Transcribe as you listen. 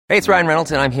Hey, it's Ryan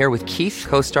Reynolds, and I'm here with Keith,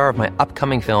 co-star of my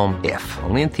upcoming film, If,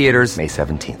 only in theaters May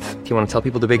 17th. Do you want to tell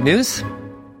people the big news?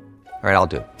 All right, I'll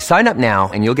do it. Sign up now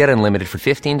and you'll get unlimited for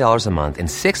 $15 a month and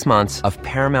 6 months of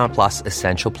Paramount Plus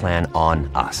Essential Plan on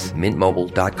us.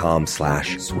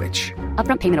 MintMobile.com/switch.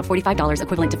 Upfront payment of $45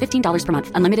 equivalent to $15 per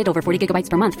month. Unlimited over 40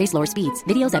 gigabytes per month. Face lower speeds.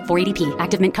 Videos at 480p.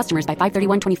 Active Mint customers by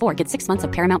 531.24 get 6 months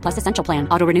of Paramount Plus Essential Plan.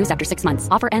 Auto renews after 6 months.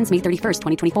 Offer ends May 31st,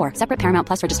 2024. Separate Paramount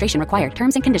Plus registration required.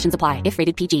 Terms and conditions apply if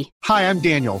rated PG. Hi, I'm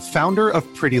Daniel, founder of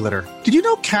Pretty Litter. Did you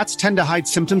know cats tend to hide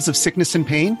symptoms of sickness and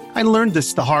pain? I learned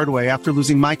this the hard way after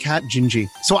losing my cat, Gingy.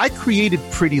 So I created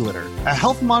Pretty Litter, a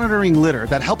health monitoring litter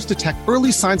that helps detect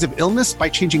early signs of illness by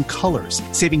changing colors,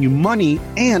 saving you money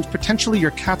and potentially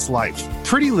your cat's life.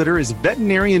 Pretty Litter is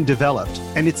veterinarian developed,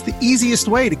 and it's the easiest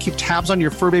way to keep tabs on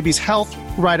your fur baby's health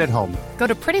right at home. Go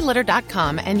to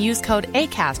prettylitter.com and use code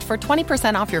ACAST for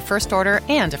 20% off your first order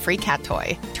and a free cat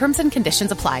toy. Terms and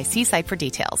conditions apply. See site for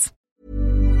details.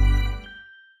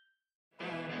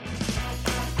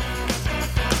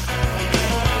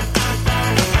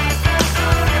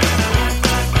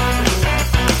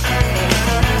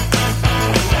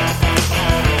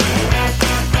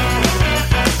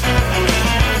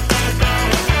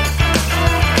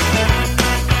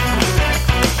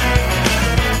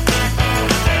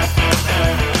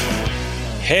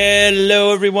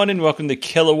 Hello, everyone, and welcome to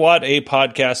Kilowatt, a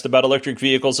podcast about electric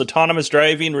vehicles, autonomous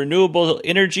driving, renewable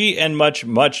energy, and much,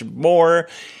 much more.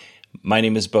 My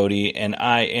name is Bodie, and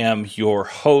I am your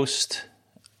host.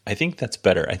 I think that's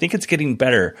better. I think it's getting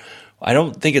better. I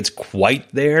don't think it's quite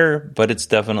there, but it's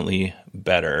definitely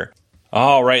better.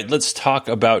 All right, let's talk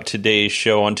about today's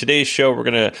show. On today's show, we're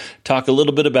going to talk a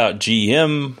little bit about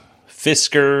GM,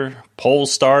 Fisker,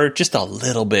 Polestar, just a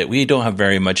little bit. We don't have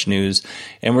very much news,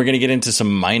 and we're going to get into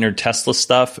some minor Tesla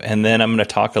stuff, and then I'm going to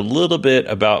talk a little bit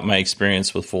about my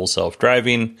experience with full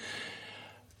self-driving.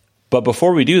 But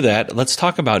before we do that, let's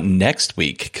talk about next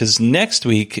week, because next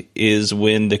week is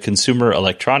when the Consumer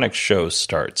Electronics Show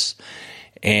starts.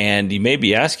 And you may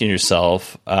be asking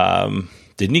yourself,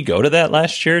 didn't you go to that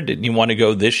last year? Didn't you want to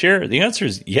go this year? The answer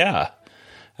is yeah,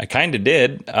 I kind of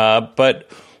did. But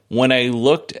when I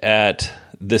looked at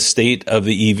the state of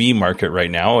the EV market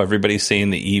right now, everybody's saying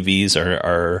the EVs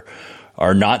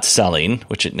are not selling,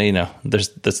 which, you know,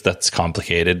 that's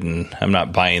complicated, and I'm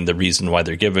not buying the reason why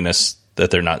they're giving us that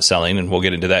they're not selling, and we'll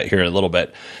get into that here in a little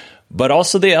bit. But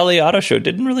also the LA Auto Show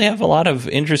didn't really have a lot of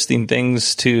interesting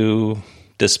things to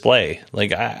display.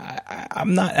 Like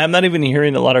I'm not even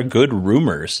hearing a lot of good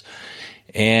rumors,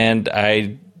 and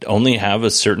I only have a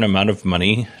certain amount of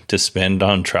money to spend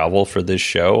on travel for this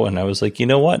show. And I was like, you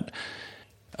know what?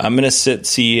 I'm going to sit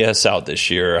CES out this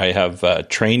year. I have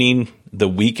training the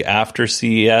week after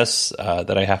CES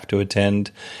that I have to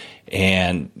attend.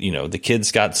 And, you know, the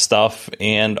kids got stuff.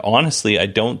 And honestly, I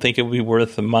don't think it would be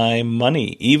worth my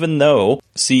money, even though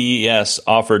CES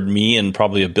offered me and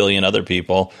probably a billion other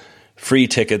people free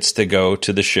tickets to go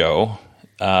to the show.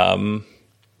 And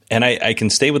I can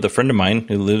stay with a friend of mine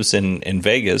who lives in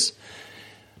Vegas.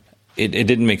 It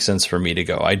didn't make sense for me to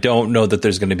go. I don't know that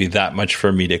there's going to be that much for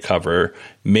me to cover.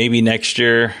 Maybe next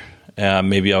year.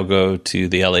 Maybe I'll go to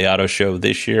the LA Auto Show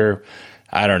this year.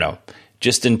 I don't know.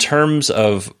 Just in terms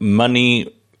of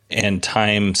money and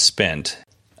time spent,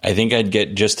 I think I'd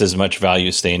get just as much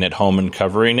value staying at home and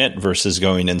covering it versus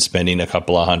going and spending a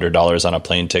couple of $100s on a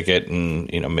plane ticket and,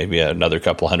 you know, maybe another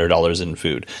couple $100s in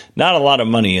food. Not a lot of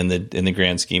money in the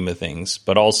grand scheme of things,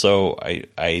 but also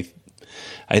I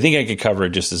think I could cover it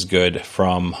just as good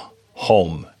from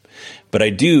home. But I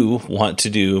do want to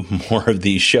do more of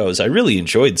these shows. I really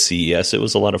enjoyed CES. It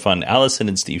was a lot of fun. Allison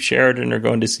and Steve Sheridan are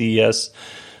going to CES,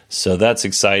 so that's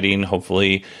exciting.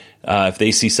 Hopefully, if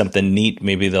they see something neat,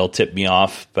 maybe they'll tip me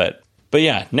off. But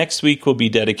yeah, next week will be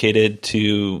dedicated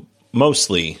to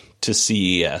mostly to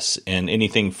CES and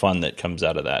anything fun that comes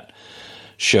out of that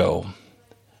show.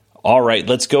 All right,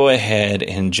 let's go ahead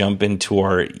and jump into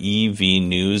our EV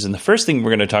news. And the first thing we're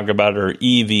going to talk about are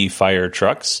EV fire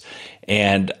trucks.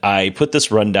 And I put this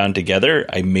rundown together.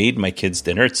 I made my kids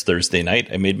dinner. It's Thursday night.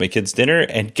 I made my kids dinner.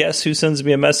 And guess who sends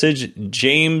me a message?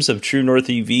 James of True North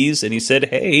EVs. And he said,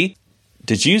 hey,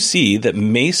 did you see that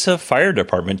Mesa Fire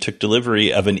Department took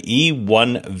delivery of an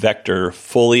E1 Vector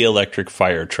fully electric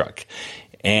fire truck?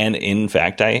 And in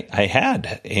fact, I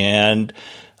had. And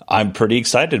I'm pretty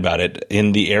excited about it.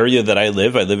 In the area that I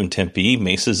live in Tempe.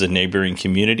 Mesa's a neighboring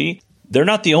community. They're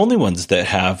not the only ones that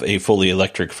have a fully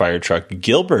electric fire truck.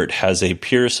 Gilbert has a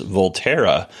Pierce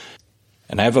Volterra.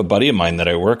 And I have a buddy of mine that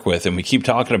I work with, and we keep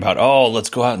talking about, oh, let's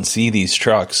go out and see these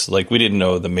trucks. Like, we didn't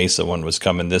know the Mesa one was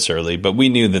coming this early, but we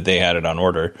knew that they had it on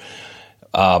order.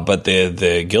 But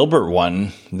the Gilbert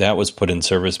one, that was put in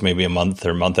service maybe a month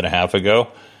or month and a half ago.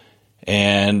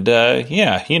 And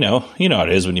yeah, you know how it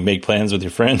is when you make plans with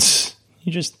your friends.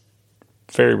 You just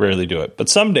very rarely do it. But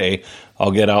someday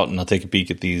I'll get out and I'll take a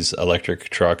peek at these electric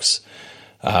trucks.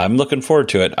 I'm looking forward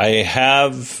to it. I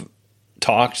have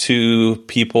talked to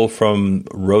people from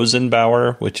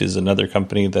Rosenbauer, which is another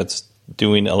company that's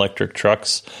doing electric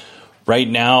trucks. Right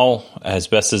now, as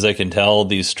best as I can tell,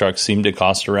 these trucks seem to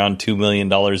cost around $2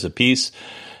 million a piece.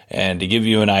 And to give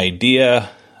you an idea,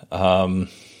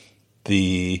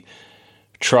 the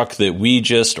truck that we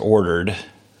just ordered,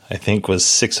 I think, was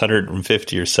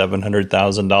 $650,000 or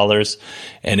 $700,000,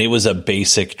 and it was a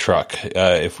basic truck.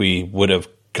 If we would have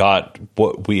got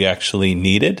what we actually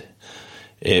needed,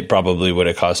 it probably would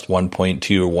have cost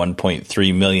 $1.2 or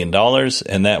 $1.3 million,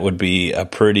 and that would be a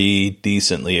pretty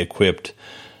decently equipped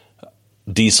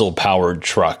diesel-powered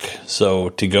truck. So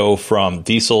to go from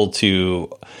diesel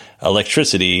to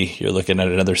electricity, you're looking at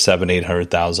another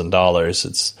 $700,000-$800,000.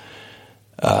 It's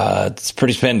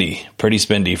pretty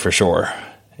spendy for sure.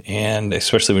 And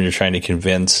especially when you're trying to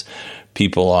convince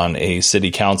people on a city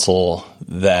council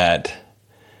that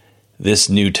this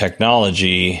new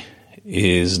technology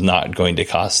is not going to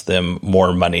cost them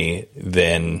more money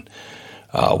than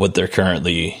what they're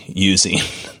currently using.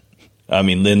 I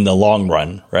mean, in the long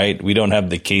run, right? We don't have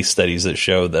the case studies that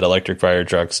show that electric fire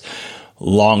trucks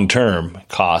long-term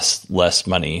cost less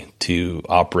money to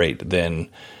operate than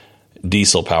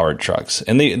diesel-powered trucks.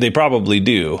 And they probably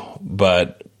do,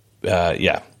 but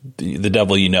yeah, the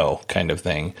devil you know kind of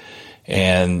thing.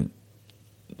 And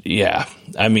yeah,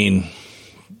 I mean,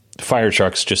 fire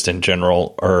trucks just in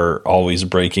general are always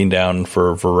breaking down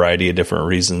for a variety of different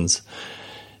reasons.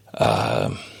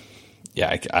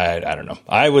 Yeah, I don't know.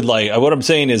 What I'm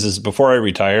saying is before I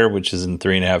retire, which is in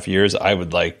 3.5 years, I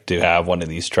would like to have one of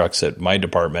these trucks at my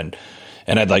department,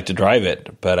 and I'd like to drive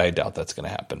it, but I doubt that's going to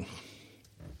happen.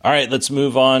 All right, let's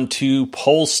move on to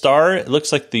Polestar. It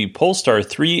looks like the Polestar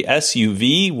 3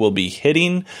 SUV will be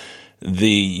hitting the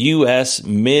U.S.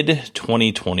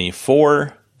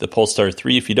 mid-2024. The Polestar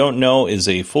 3, if you don't know, is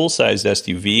a full-sized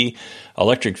SUV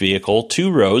electric vehicle,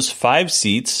 2 rows, 5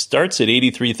 seats, starts at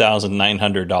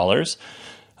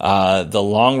 $83,900. The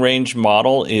long-range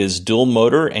model is dual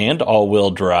motor and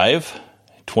all-wheel drive,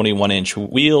 21-inch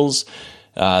wheels.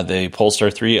 The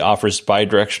Polestar 3 offers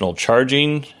bidirectional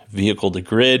charging, vehicle to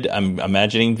grid. I'm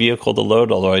imagining vehicle to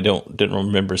load, although I didn't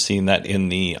remember seeing that in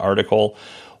the article.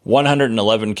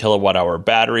 111 kilowatt hour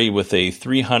battery with a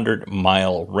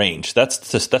 300-mile range. That's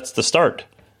the start.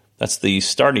 That's the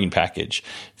starting package.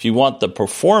 If you want the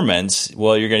performance,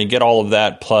 well, you're going to get all of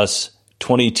that plus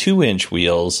 22-inch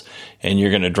wheels, and you're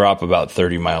going to drop about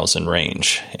 30 miles in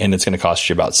range, and it's going to cost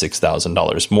you about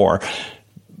 $6,000 more.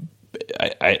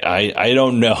 I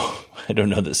don't know. I don't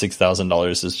know that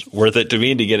 $6,000 is worth it to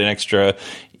me to get an extra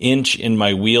inch in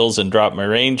my wheels and drop my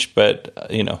range, but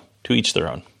to each their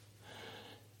own.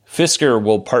 Fisker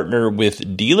will partner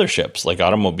with dealerships, like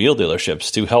automobile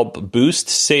dealerships, to help boost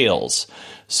sales.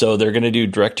 So they're going to do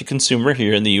direct-to-consumer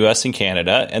here in the U.S. and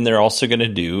Canada, and they're also going to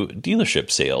do dealership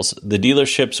sales. The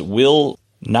dealerships will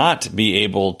not be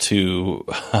able to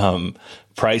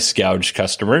price gouge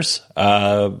customers,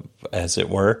 as it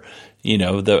were.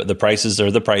 The prices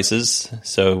are the prices.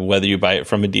 So whether you buy it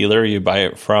from a dealer or you buy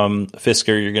it from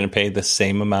Fisker, you're going to pay the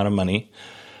same amount of money.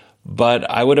 But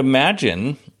I would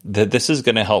imagine that this is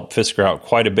going to help Fisker out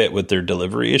quite a bit with their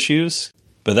delivery issues.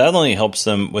 But that only helps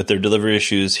them with their delivery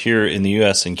issues here in the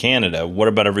U.S. and Canada. What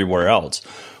about everywhere else?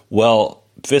 Well,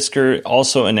 Fisker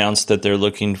also announced that they're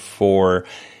looking for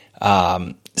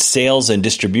sales and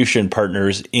distribution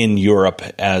partners in Europe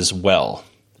as well.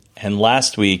 And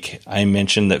last week, I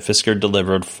mentioned that Fisker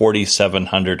delivered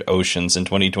 4,700 Oceans in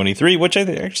 2023, which I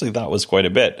actually thought was quite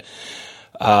a bit.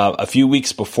 A few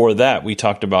weeks before that, we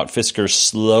talked about Fisker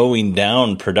slowing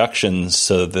down production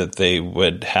so that they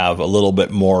would have a little bit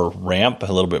more ramp,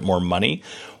 a little bit more money.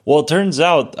 Well, it turns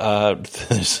out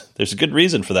there's a good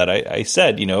reason for that. I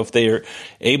said, if they are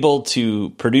able to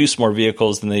produce more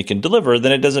vehicles than they can deliver,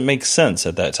 then it doesn't make sense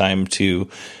at that time to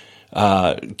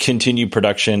continue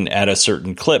production at a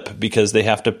certain clip because they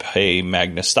have to pay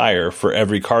Magna Steyr for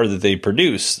every car that they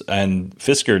produce, and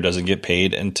Fisker doesn't get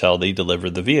paid until they deliver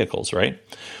the vehicles, right?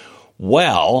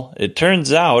 Well, it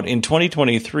turns out in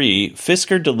 2023,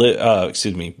 Fisker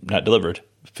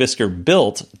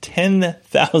built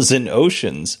 10,000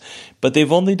 Oceans, but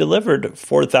they've only delivered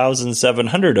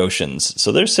 4,700 Oceans.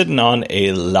 So they're sitting on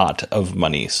a lot of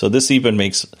money. So this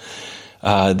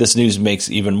news makes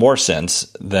even more sense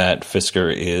that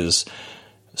Fisker is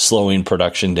slowing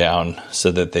production down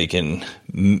so that they can,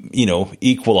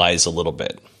 equalize a little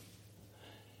bit.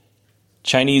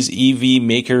 Chinese EV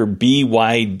maker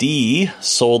BYD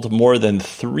sold more than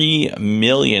 3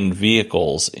 million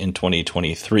vehicles in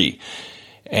 2023.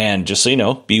 And just so you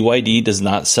know, BYD does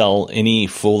not sell any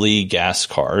fully gas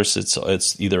cars.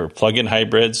 It's either plug-in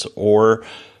hybrids or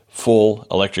full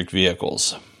electric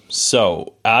vehicles.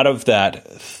 So out of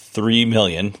that 3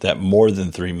 million, that more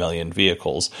than 3 million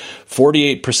vehicles,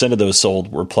 48% of those sold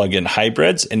were plug-in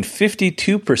hybrids and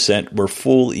 52% were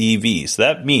full EVs.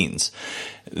 That means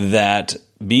that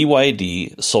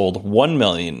BYD sold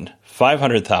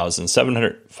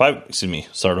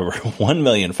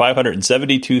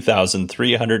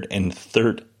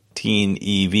 1,572,313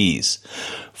 EVs.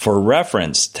 For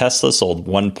reference, Tesla sold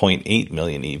 1.8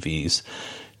 million EVs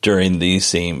during the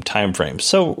same time frame.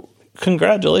 So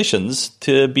congratulations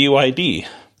to BYD.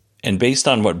 And based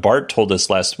on what Bart told us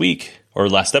last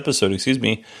episode,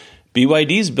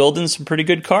 BYD's building some pretty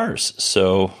good cars.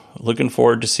 So looking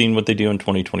forward to seeing what they do in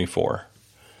 2024.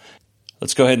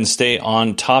 Let's go ahead and stay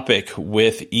on topic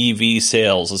with EV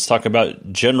sales. Let's talk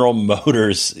about General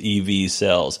Motors EV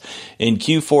sales. In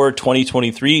Q4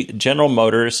 2023, General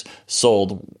Motors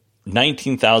sold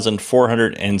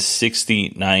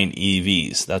 19,469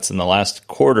 EVs. That's in the last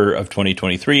quarter of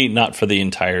 2023, not for the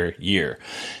entire year.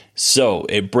 So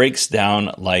it breaks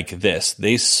down like this.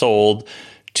 They sold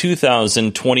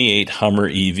 2,028 Hummer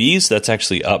EVs. That's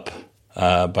actually up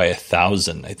by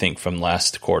 1,000, I think, from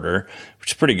last quarter,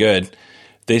 which is pretty good.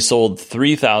 They sold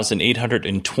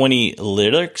 3,820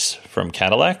 Lyrics from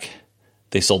Cadillac.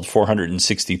 They sold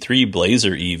 463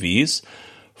 Blazer EVs,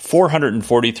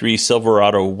 443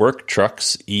 Silverado Work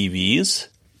Trucks EVs,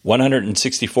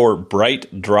 164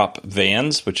 Bright Drop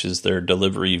vans, which is their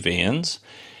delivery vans,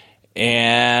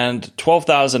 and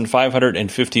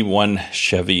 12,551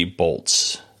 Chevy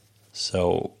Bolts.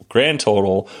 So grand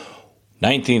total,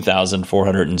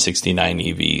 19,469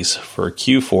 EVs for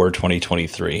Q4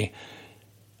 2023.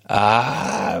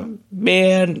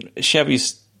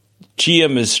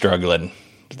 GM is struggling.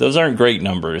 Those aren't great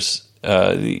numbers.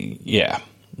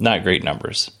 Not great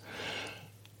numbers.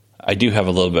 I do have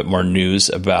a little bit more news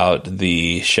about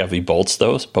the Chevy Bolts,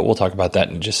 though, but we'll talk about that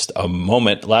in just a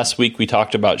moment. Last week, we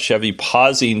talked about Chevy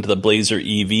pausing the Blazer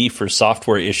EV for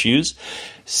software issues.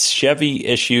 Chevy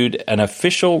issued an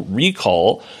official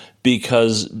recall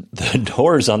because the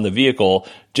doors on the vehicle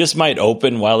just might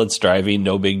open while it's driving.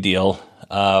 No big deal.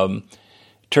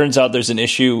 Turns out there's an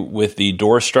issue with the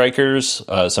door strikers.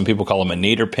 Some people call them a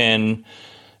nadir pin,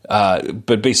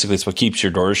 but basically it's what keeps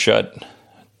your doors shut.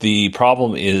 The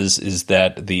problem is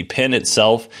that the pin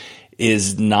itself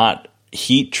is not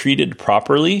heat treated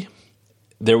properly.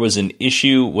 There was an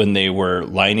issue when they were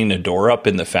lining a door up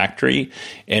in the factory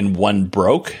and one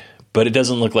broke, but it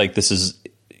doesn't look like this has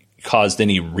caused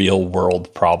any real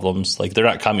world problems. Like they're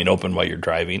not coming open while you're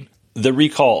driving. The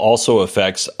recall also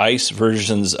affects ICE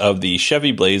versions of the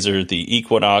Chevy Blazer, the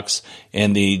Equinox,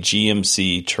 and the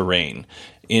GMC Terrain.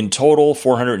 In total,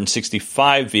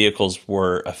 465 vehicles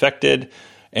were affected,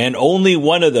 and only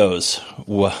one of those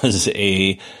was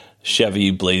a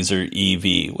Chevy Blazer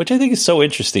EV, which I think is so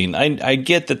interesting. I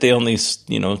get that they only,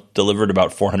 delivered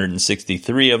about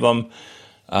 463 of them,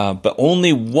 but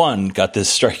only one got this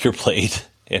striker plate,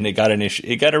 and it got an issue.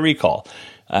 It got a recall.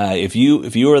 If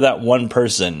you are that one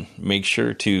person, make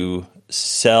sure to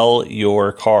sell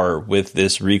your car with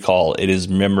this recall. It is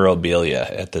memorabilia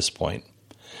at this point.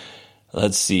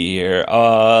 Let's see here.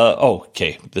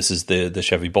 Okay. This is the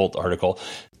Chevy Bolt article.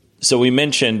 So we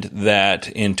mentioned that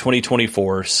in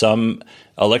 2024, some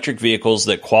electric vehicles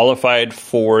that qualified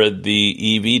for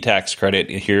the EV tax credit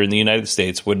here in the United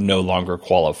States would no longer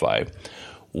qualify.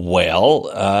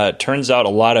 Well, turns out a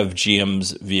lot of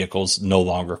GM's vehicles no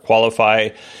longer qualify.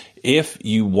 If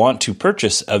you want to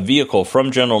purchase a vehicle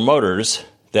from General Motors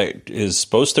that is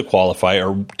supposed to qualify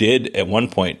or did at one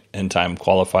point in time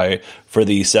qualify for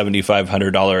the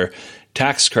 $7,500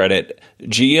 tax credit,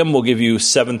 GM will give you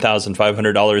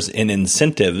 $7,500 in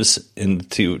incentives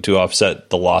to offset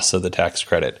the loss of the tax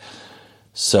credit.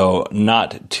 So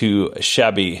not too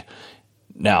shabby.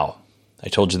 Now, I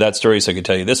told you that story, so I could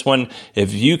tell you this one.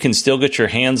 If you can still get your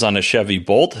hands on a Chevy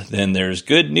Bolt, then there's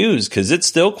good news because it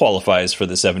still qualifies for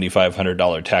the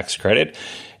 $7,500 tax credit.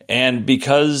 And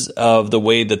because of the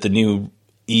way that the new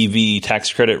EV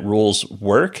tax credit rules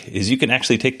work, is you can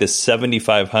actually take this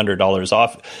 $7,500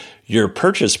 off your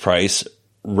purchase price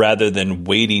rather than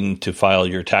waiting to file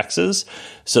your taxes.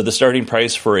 So the starting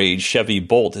price for a Chevy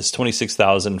Bolt is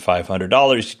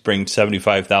 $26,500. You bring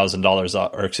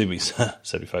 $75,000, or excuse me,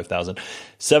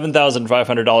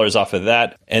 $7,500 off of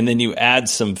that. And then you add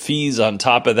some fees on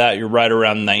top of that. You're right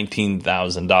around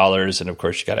 $19,000. And of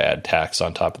course, you got to add tax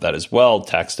on top of that as well.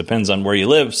 Tax depends on where you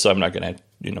live. So I'm not going to,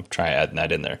 try adding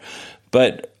that in there.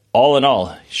 But all in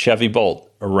all, Chevy Bolt,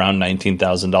 around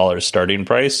 $19,000 starting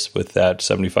price with that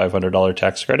 $7,500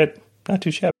 tax credit. Not too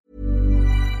shabby.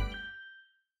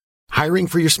 Hiring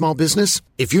for your small business?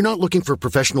 If you're not looking for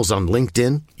professionals on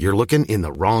LinkedIn, you're looking in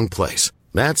the wrong place.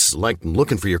 That's like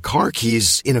looking for your car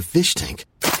keys in a fish tank.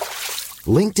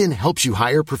 LinkedIn helps you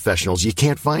hire professionals you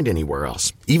can't find anywhere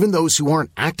else, even those who aren't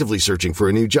actively searching for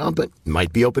a new job but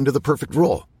might be open to the perfect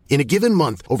role. In a given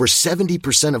month, over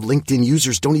 70% of LinkedIn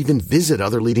users don't even visit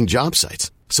other leading job sites.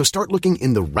 So start looking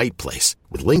in the right place.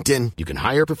 With LinkedIn, you can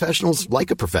hire professionals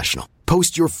like a professional.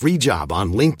 Post your free job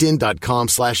on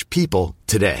linkedin.com/people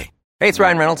today. Hey, it's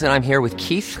Ryan Reynolds, and I'm here with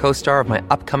Keith, co-star of my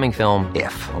upcoming film,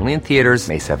 If, only in theaters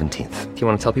May 17th. Do you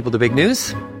want to tell people the big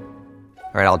news?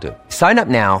 All right, I'll do it. Sign up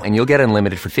now and you'll get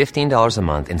unlimited for $15 a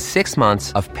month and 6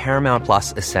 months of Paramount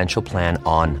Plus Essential Plan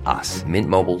on us.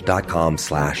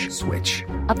 MintMobile.com/switch.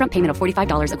 Upfront payment of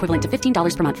 $45 equivalent to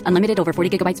 $15 per month. Unlimited over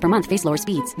 40 gigabytes per month. Face lower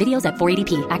speeds. Videos at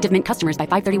 480p. Active Mint customers by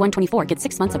 531.24 get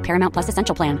 6 months of Paramount Plus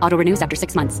Essential Plan. Auto renews after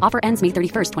 6 months. Offer ends May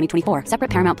 31st, 2024. Separate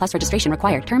Paramount Plus registration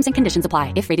required. Terms and conditions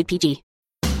apply if rated PG.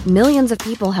 Millions of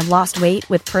people have lost weight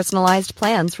with personalized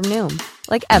plans from Noom.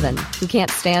 Like Evan, who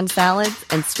can't stand salads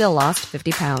and still lost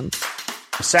 50 pounds.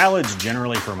 Salads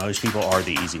generally for most people are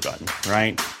the easy button,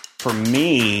 right? For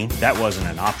me, that wasn't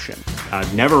an option. I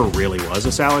never really was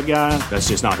a salad guy. That's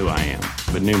just not who I am.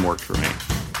 But Noom worked for me.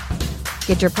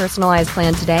 Get your personalized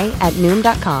plan today at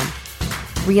Noom.com.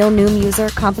 Real Noom user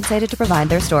compensated to provide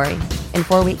their story. In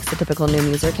 4 weeks, the typical Noom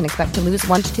user can expect to lose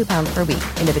 1 to 2 pounds per week.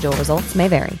 Individual results may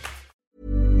vary.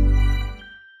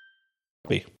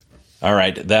 All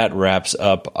right, that wraps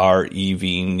up our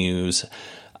EV news.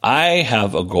 I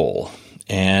have a goal,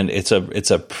 and it's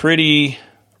a pretty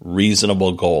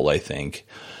reasonable goal, I think.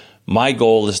 My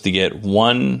goal is to get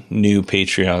 1 new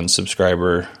Patreon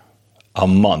subscriber a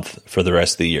month for the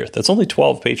rest of the year. That's only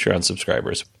 12 Patreon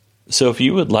subscribers. So if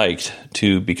you would like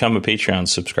to become a Patreon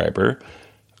subscriber,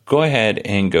 go ahead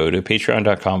and go to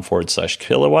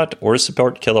patreon.com/kilowatt or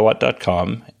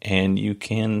supportkilowatt.com, and you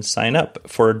can sign up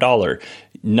for $1.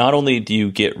 Not only do you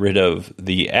get rid of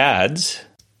the ads,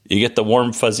 you get the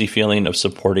warm, fuzzy feeling of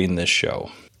supporting this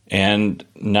show. And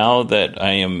now that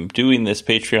I am doing this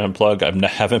Patreon plug, I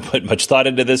haven't put much thought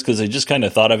into this because I just kind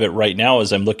of thought of it right now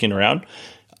as I'm looking around.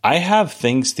 I have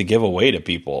things to give away to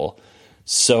people.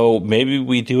 So maybe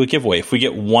we do a giveaway. If we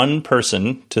get 1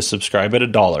 person to subscribe at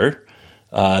 $1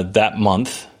 that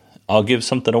month, I'll give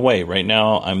something away. Right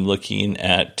now, I'm looking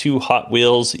at 2 Hot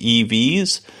Wheels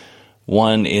EVs.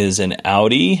 One is an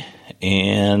Audi,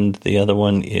 and the other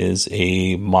one is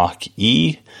a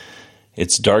Mach-E.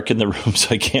 It's dark in the room,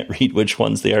 so I can't read which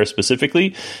ones they are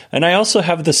specifically. And I also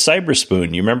have the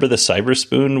Cyberspoon. You remember the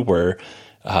Cyberspoon where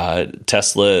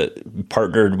Tesla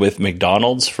partnered with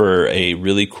McDonald's for a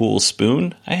really cool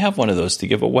spoon? I have one of those to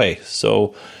give away.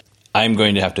 So I'm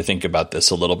going to have to think about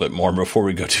this a little bit more before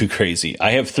we go too crazy.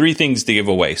 I have 3 things to give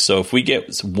away. So if we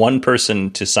get 1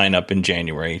 person to sign up in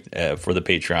January for the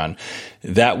Patreon,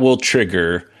 that will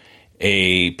trigger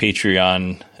a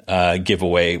Patreon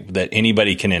giveaway that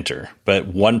anybody can enter. But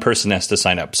 1 person has to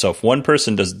sign up. So if 1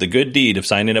 person does the good deed of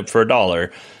signing up for $1,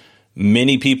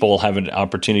 many people have an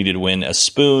opportunity to win a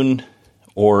spoon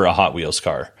or a Hot Wheels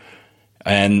car.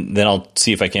 And then I'll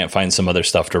see if I can't find some other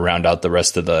stuff to round out the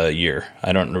rest of the year.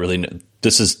 I don't really know.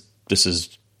 This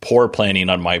is poor planning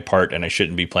on my part, and I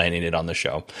shouldn't be planning it on the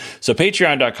show. So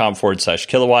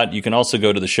patreon.com/kilowatt. You can also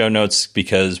go to the show notes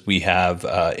because we have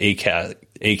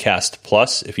Acast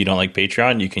Plus. If you don't like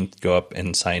Patreon, you can go up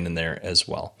and sign in there as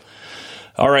well.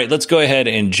 All right, let's go ahead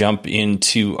and jump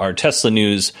into our Tesla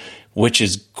news, which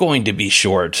is going to be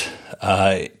short.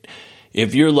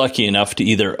 If you're lucky enough to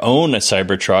either own a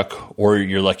Cybertruck or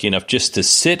you're lucky enough just to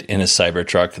sit in a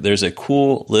Cybertruck, there's a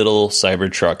cool little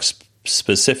Cybertruck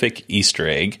specific Easter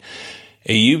egg.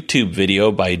 A YouTube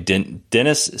video by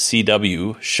Dennis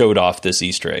CW showed off this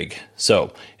Easter egg.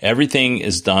 So everything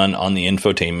is done on the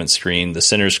infotainment screen, the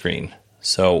center screen.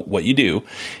 So what you do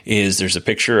is there's a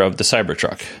picture of the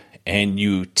Cybertruck and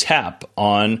you tap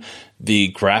on the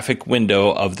graphic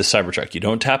window of the Cybertruck. You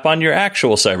don't tap on your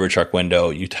actual Cybertruck window.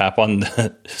 You tap on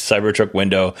the Cybertruck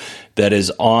window that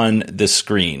is on the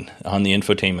screen, on the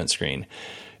infotainment screen.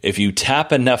 If you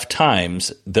tap enough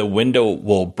times, the window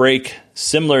will break,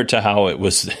 similar to how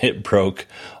it broke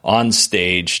on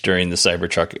stage during the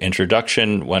Cybertruck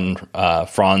introduction when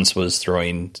Franz was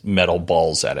throwing metal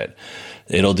balls at it.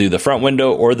 It'll do the front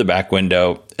window or the back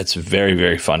window. It's very,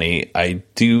 very funny. I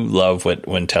do love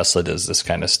when Tesla does this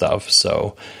kind of stuff.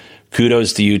 So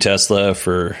kudos to you, Tesla,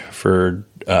 for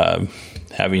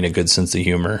having a good sense of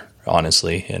humor,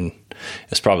 honestly. And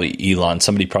it's probably Elon.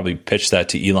 Somebody probably pitched that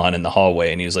to Elon in the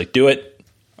hallway, and he was like, do it.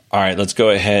 All right, let's go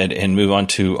ahead and move on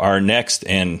to our next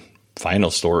and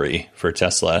final story for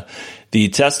Tesla. The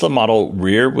Tesla Model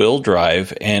rear-wheel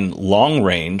drive and long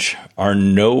range are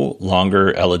no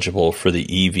longer eligible for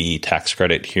the EV tax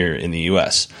credit here in the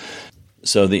U.S.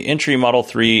 So the entry Model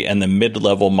 3 and the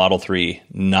mid-level Model 3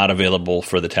 not available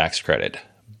for the tax credit.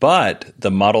 But the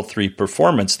Model 3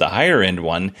 Performance, the higher-end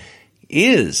one,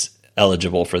 is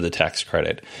eligible for the tax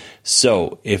credit.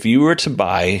 So if you were to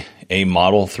buy a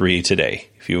Model 3 today,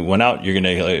 if you went out, you're going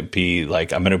to be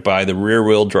like, I'm going to buy the rear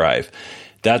wheel drive.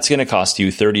 That's going to cost you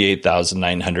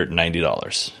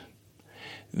 $38,990.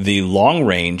 The long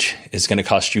range is going to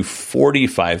cost you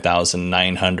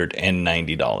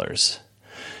 $45,990.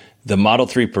 The Model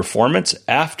 3 Performance,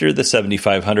 after the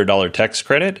 $7,500 tax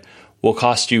credit, will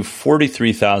cost you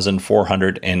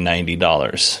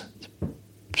 $43,490.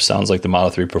 Sounds like the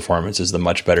Model 3 Performance is the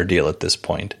much better deal at this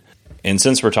point. And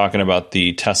since we're talking about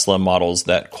the Tesla models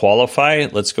that qualify,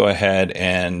 let's go ahead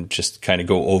and just kind of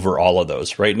go over all of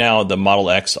those. Right now, the Model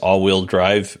X all-wheel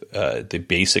drive, the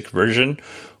basic version,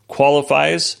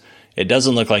 qualifies. It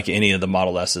doesn't look like any of the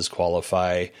Model S's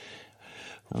qualify.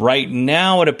 Right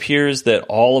now, it appears that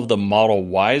all of the Model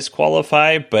Ys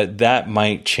qualify, but that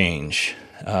might change.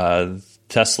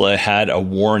 Tesla had a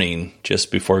warning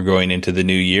just before going into the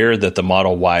new year that the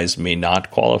Model Ys may not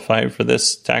qualify for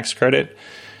this tax credit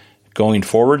going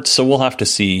forward. So we'll have to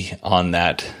see on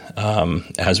that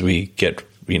as we get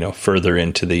further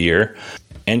into the year.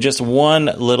 And just one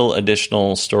little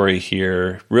additional story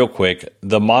here real quick.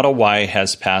 The Model Y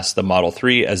has passed the Model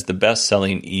 3 as the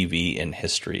best-selling EV in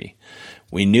history.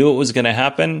 We knew it was going to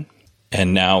happen,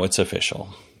 and now it's official.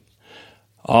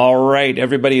 All right,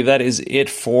 everybody, that is it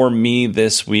for me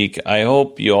this week. I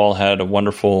hope you all had a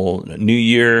wonderful new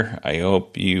year. I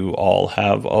hope you all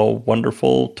have a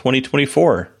wonderful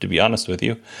 2024, to be honest with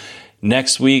you.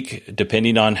 Next week,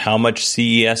 depending on how much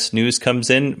CES news comes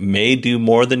in, may do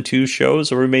more than 2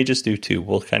 shows, or we may just do 2.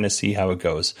 We'll kind of see how it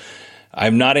goes.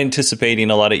 I'm not anticipating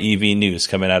a lot of EV news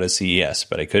coming out of CES,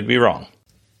 but I could be wrong.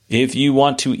 If you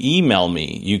want to email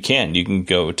me, you can. You can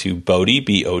go to Bodie,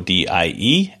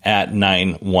 BODIE, at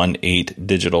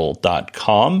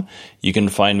 918digital.com. You can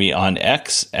find me on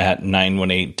X at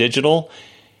 918digital.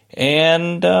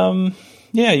 And,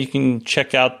 you can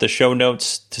check out the show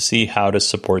notes to see how to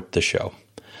support the show.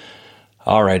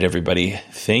 All right, everybody.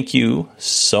 Thank you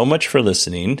so much for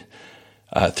listening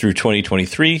through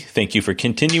 2023. Thank you for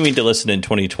continuing to listen in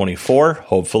 2024.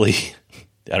 Hopefully...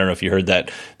 I don't know if you heard that.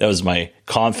 That was my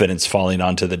confidence falling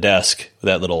onto the desk with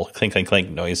that little clink, clink, clink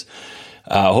noise.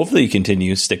 Hopefully you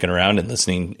continue sticking around and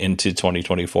listening into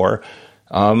 2024.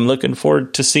 I'm looking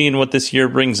forward to seeing what this year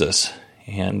brings us.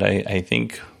 And I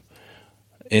think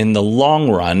in the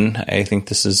long run, I think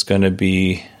this is going to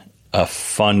be a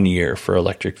fun year for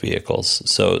electric vehicles.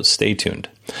 So stay tuned.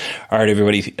 All right,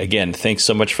 everybody. Again, thanks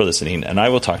so much for listening, and I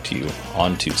will talk to you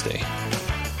on Tuesday.